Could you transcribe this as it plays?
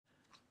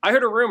I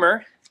heard a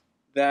rumor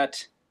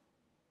that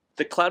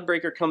the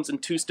Cloudbreaker comes in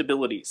two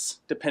stabilities,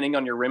 depending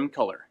on your rim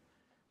color.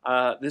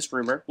 This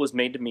rumor was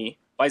made to me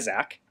by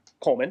Zach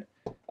Coleman,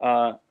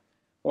 one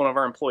of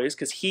our employees,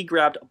 because he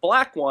grabbed a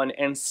black one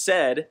and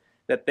said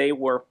that they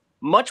were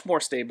much more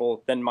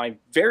stable than my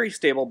very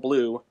stable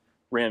blue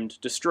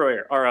rimmed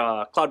Destroyer, or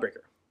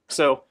Cloudbreaker.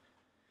 So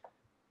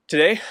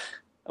today,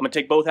 I'm going to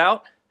take both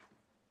out,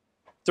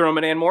 throw them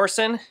in Ann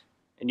Morrison,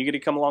 and you get to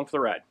come along for the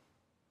ride.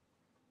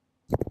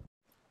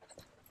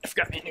 I've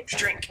got me a new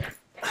drink.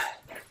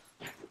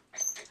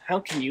 How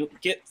can you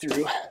get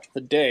through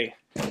the day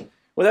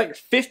without your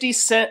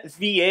 50-cent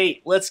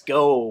V8? Let's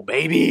go,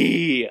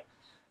 baby!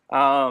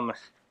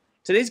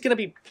 Today's gonna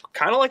be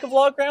kind of like a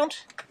vlog round,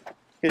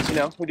 because, you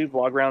know, we do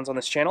vlog rounds on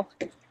this channel,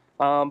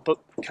 but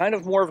kind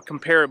of more of a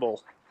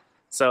comparable.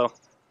 So,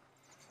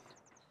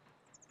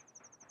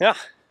 yeah,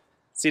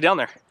 see you down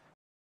there.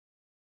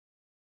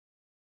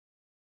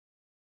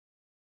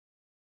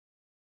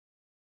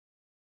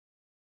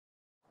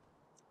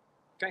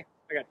 Okay,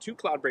 I got two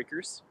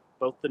Cloudbreakers,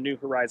 both the New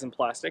Horizon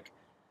plastic.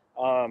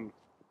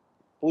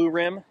 Blue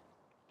rim,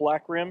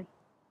 black rim.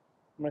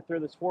 I'm gonna throw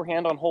this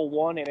forehand on hole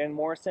 1 at Ann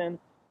Morrison.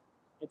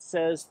 It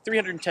says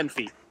 310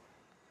 feet.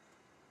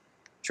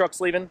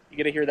 Truck's leaving, you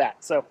get to hear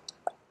that. So,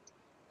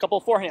 couple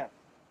of forehand.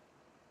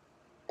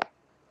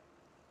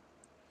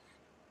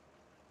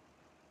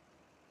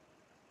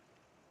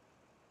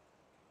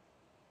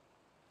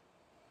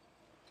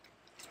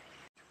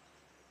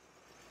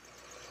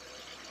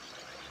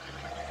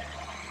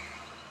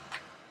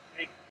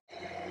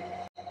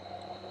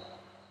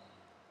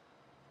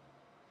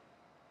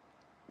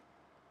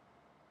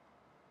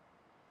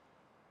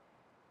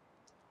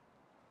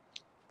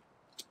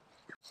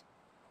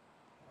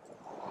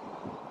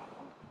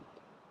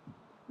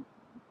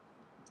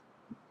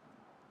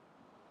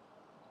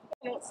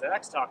 I don't know what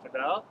Zach's talking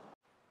about.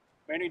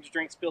 My energy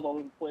drink spilled all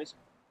over the place.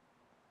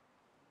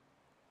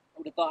 I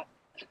would have thought.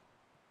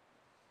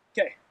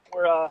 Okay,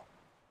 we're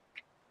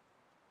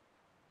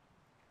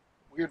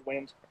weird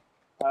wind.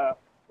 We're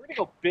gonna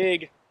go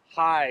big,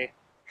 high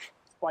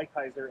spike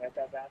hyzer at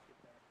that basket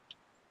there.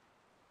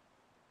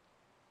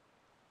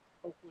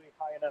 Hopefully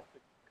high enough to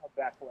come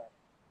back left.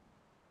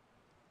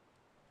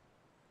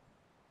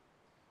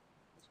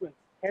 This wind's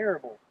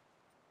terrible.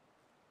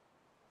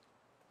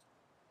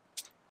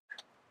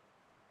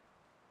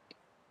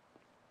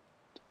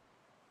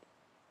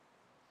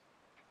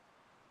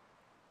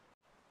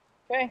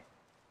 Okay,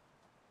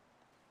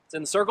 it's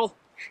in the circle.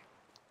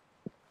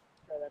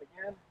 Try that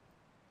again.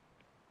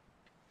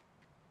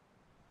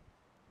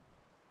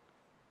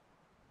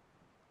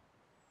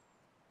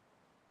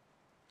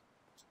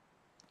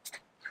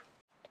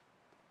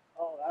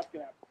 Oh, that's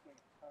gonna have to swing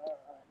a ton.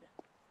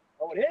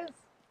 Oh, it is?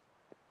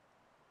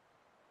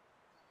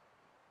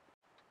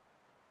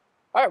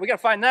 All right, we gotta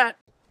find that.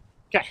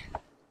 Okay. I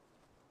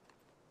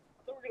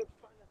thought we were gonna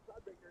find that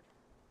Cloudbreaker,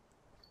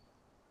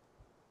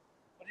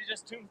 but he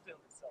just tombstone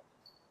himself.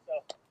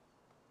 So.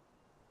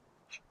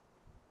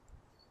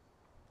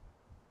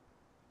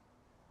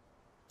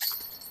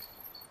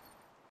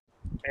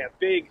 Okay, a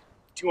big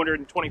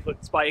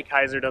 220-foot spike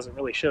hyzer doesn't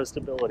really show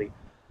stability.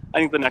 I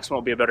think the next one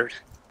will be a better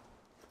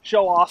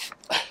show off.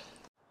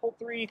 Hole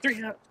 3,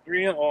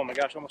 oh my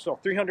gosh, almost fell.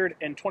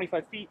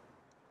 325 feet.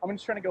 I'm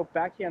just trying to go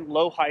backhand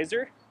low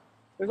hyzer.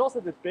 There's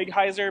also this big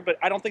hyzer, but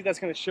I don't think that's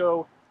going to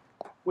show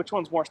which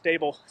one's more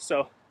stable.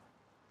 So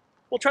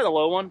we'll try the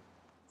low one,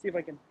 see if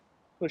I can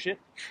push it.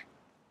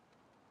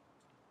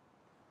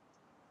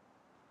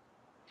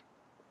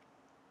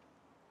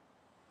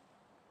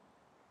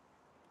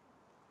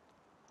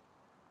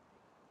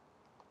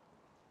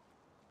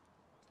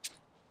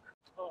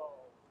 Oh,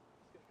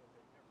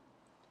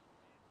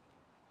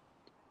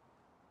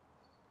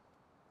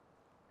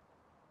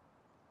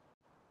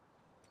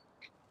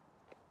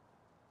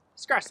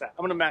 scratch that.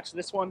 I'm going to match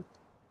this one to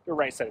the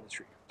right side of the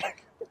tree.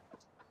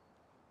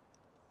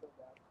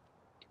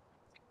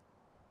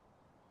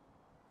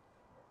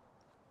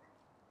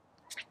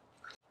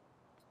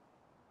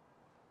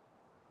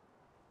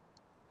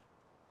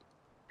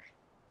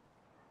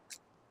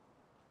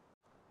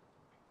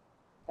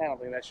 I don't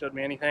think that showed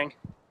me anything.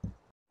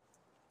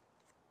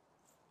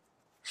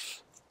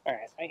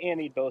 Alright, I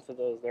need both of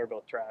those. They're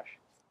both trash.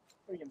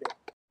 What are you going to do?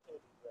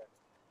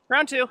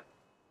 Round 2. I'm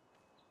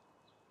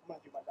going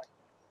to do my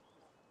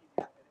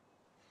back.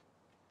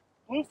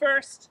 Blue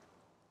first.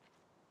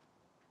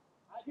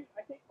 I think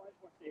mine's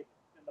more stable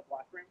than the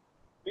black rim.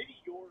 Maybe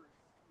yours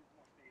is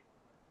more stable.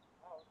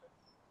 Oh, okay.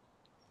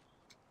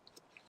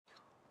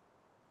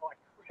 Oh, I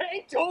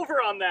cranked over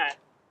on that.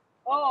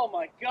 Oh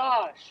my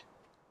gosh.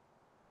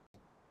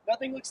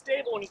 Nothing looks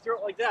stable when you throw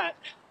it like that.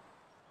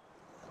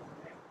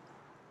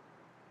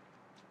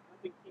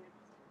 Nothing can be stable.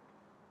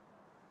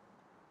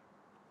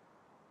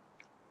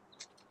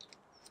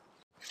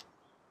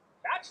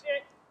 Matched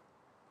it.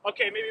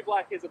 Okay, maybe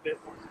black is a bit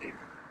more stable.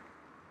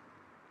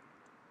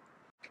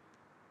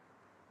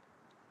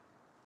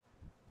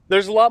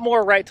 There's a lot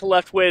more right to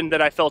left wind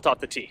than I felt off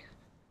the tee,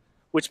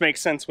 which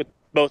makes sense with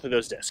both of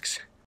those discs.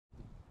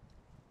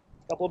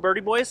 Couple of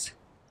birdie boys.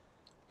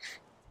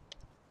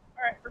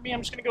 All right, for me,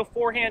 I'm just gonna go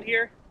forehand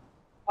here,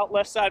 out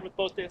left side with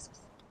both discs.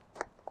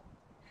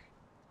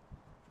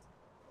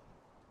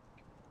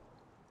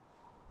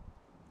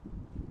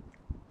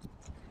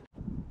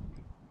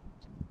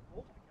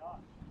 Oh my gosh.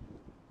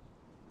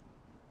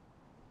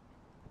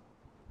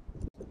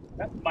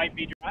 That might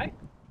be dry.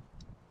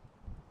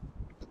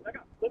 That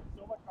got flipped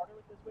so much harder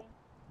with this wind.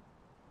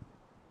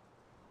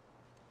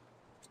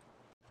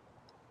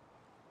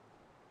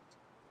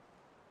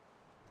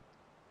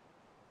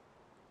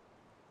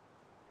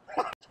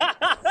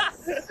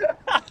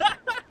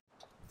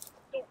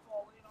 Don't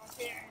fall in on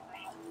camera.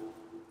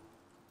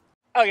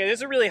 Okay, this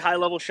is a really high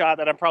level shot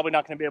that I'm probably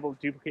not going to be able to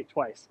duplicate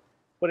twice.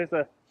 But it's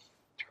a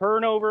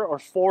turnover or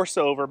force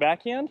over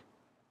backhand,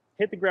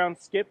 hit the ground,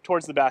 skip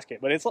towards the basket.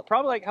 But it's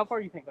probably like, how far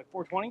do you think? Like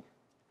 420?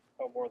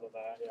 Oh, more than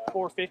that, yeah.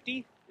 450?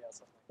 Yeah,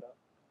 something like that.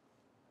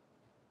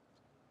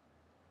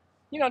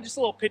 You know, just a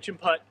little pitch and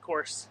putt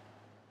course.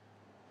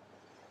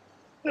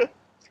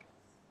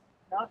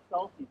 Not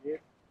salty, dude.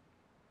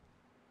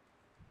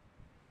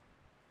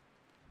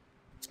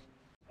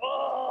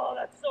 Oh,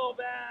 that's so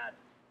bad.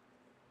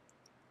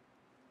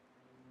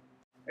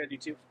 I gotta do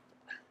two.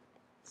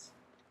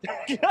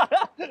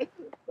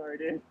 Sorry,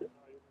 dude.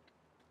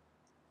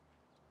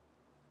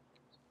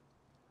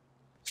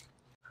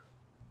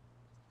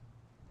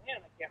 Man,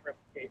 I can't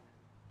replicate.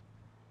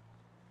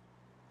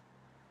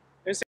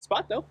 There's a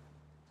spot though.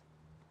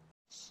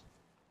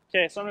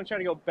 Okay, so I'm gonna try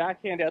to go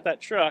backhand at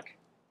that truck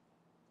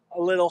a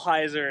little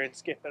hyzer and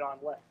skip it on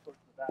left towards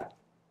the back.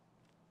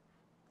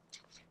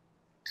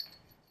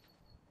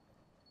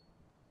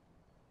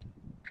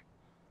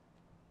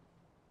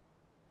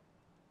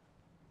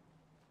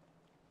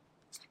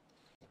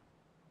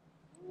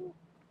 What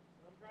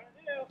I'm trying to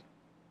do.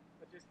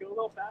 But just go a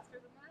little faster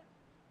than that.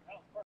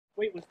 Oh,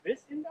 wait, was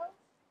this inbound?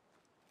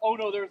 Oh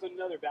no, there was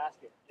another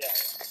basket. Yeah.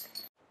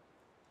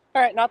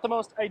 All right, not the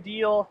most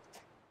ideal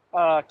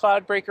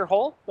Cloudbreaker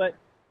hole, but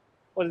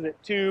what is it?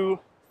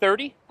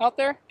 230 out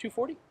there?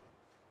 240?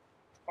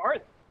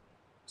 Farther.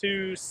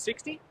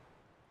 260?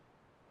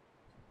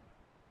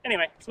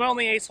 Anyway, it's my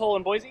only ace hole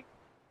in Boise.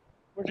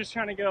 We're just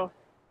trying to go,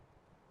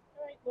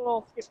 all right,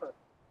 little skipper.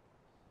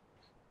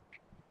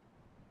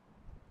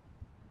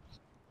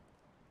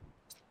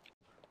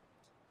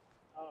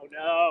 Oh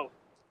no.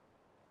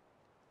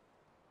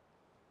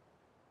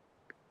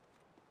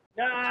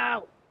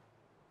 No!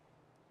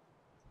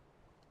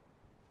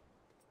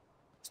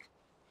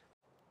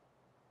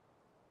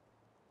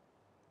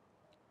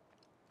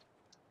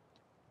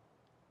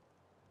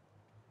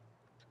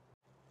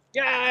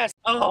 Yes!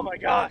 Oh my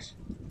gosh!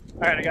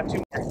 Alright, I got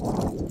two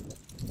more.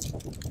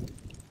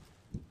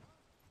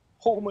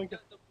 Oh my god.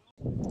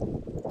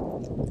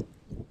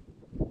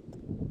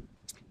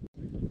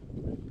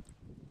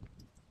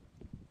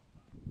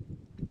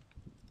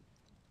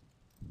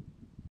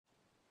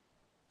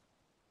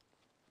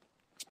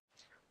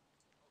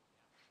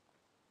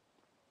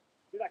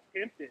 Dude, I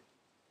pimped it.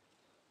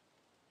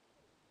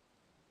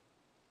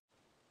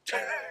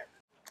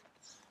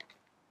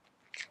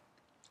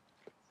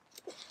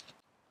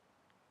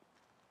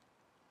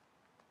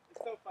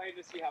 It's so funny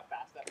to see how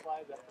fast that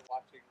flies after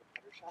watching the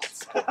putter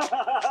shots.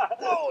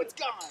 Oh, it's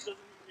gone! Doesn't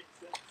even make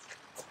sense.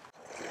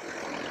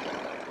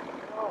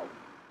 Oh.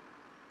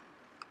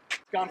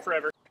 It's gone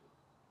forever.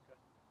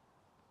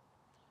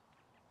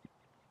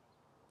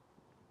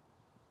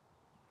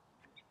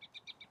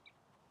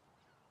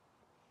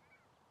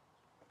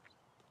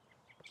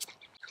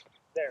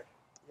 There.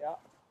 Yeah.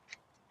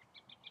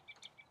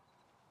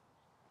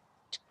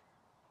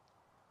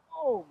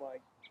 Oh my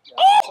god,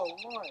 that's a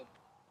line.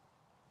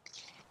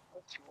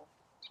 That's cool.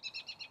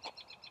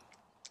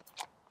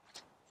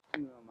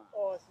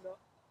 Oh, it's not.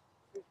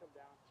 Please come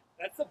down.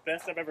 That's the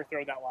best I've ever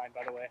thrown that line,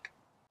 by the way.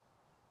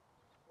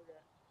 Okay.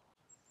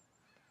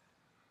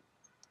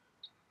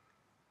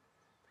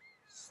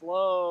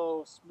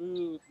 Slow,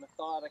 smooth,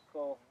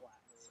 methodical, flat.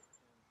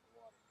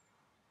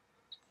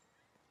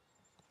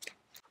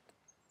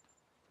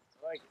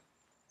 I like it.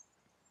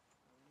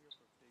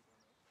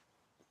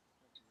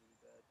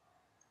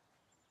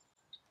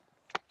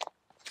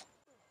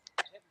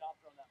 I have not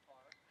thrown that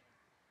far.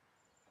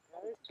 Yeah,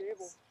 they're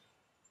stable.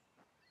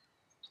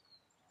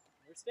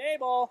 They're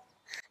stable.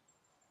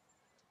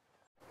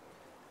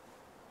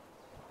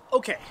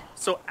 Okay,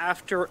 so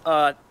after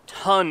a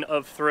ton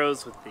of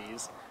throws with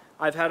these,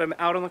 I've had them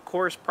out on the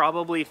course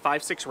probably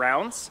 5-6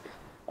 rounds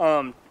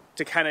to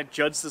kind of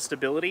judge the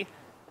stability.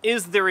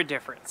 Is there a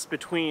difference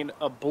between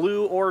a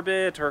blue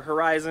orbit or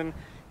horizon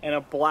and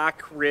a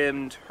black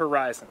rimmed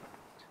horizon?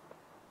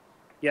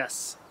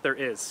 Yes, there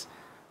is.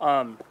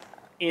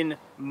 In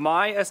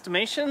my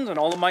estimations and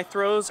all of my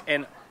throws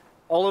and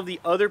all of the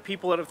other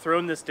people that have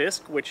thrown this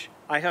disc, which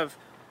I have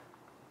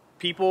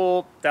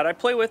people that I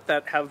play with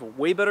that have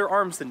way better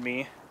arms than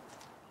me,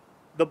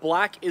 the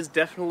black is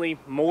definitely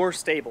more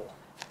stable.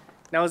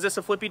 Now, is this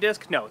a flippy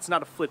disc? No, it's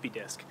not a flippy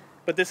disc.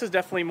 But this is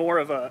definitely more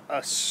of a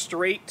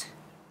straight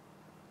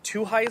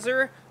two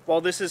hyzer,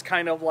 while this is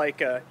kind of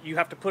like you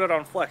have to put it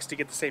on flex to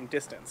get the same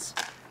distance.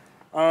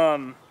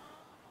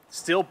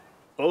 Still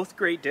both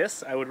great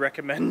discs. I would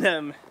recommend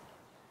them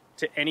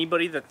to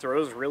anybody that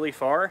throws really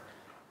far.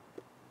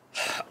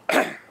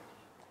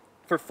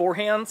 For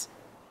forehands,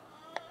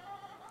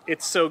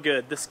 it's so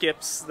good. The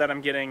skips that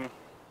I'm getting,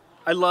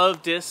 I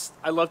love discs.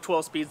 I love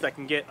 12 speeds that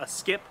can get a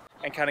skip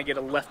and kind of get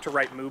a left to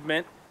right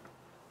movement.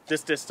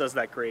 This disc does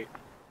that great.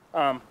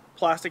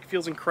 Plastic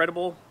feels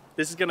incredible.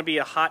 This is going to be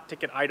a hot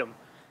ticket item.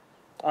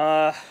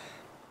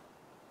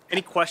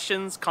 Any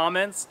questions,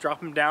 comments, drop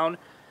them down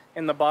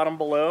in the bottom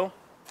below.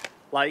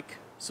 Like,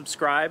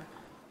 subscribe,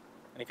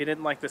 and if you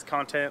didn't like this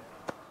content,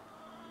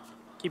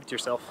 keep it to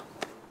yourself.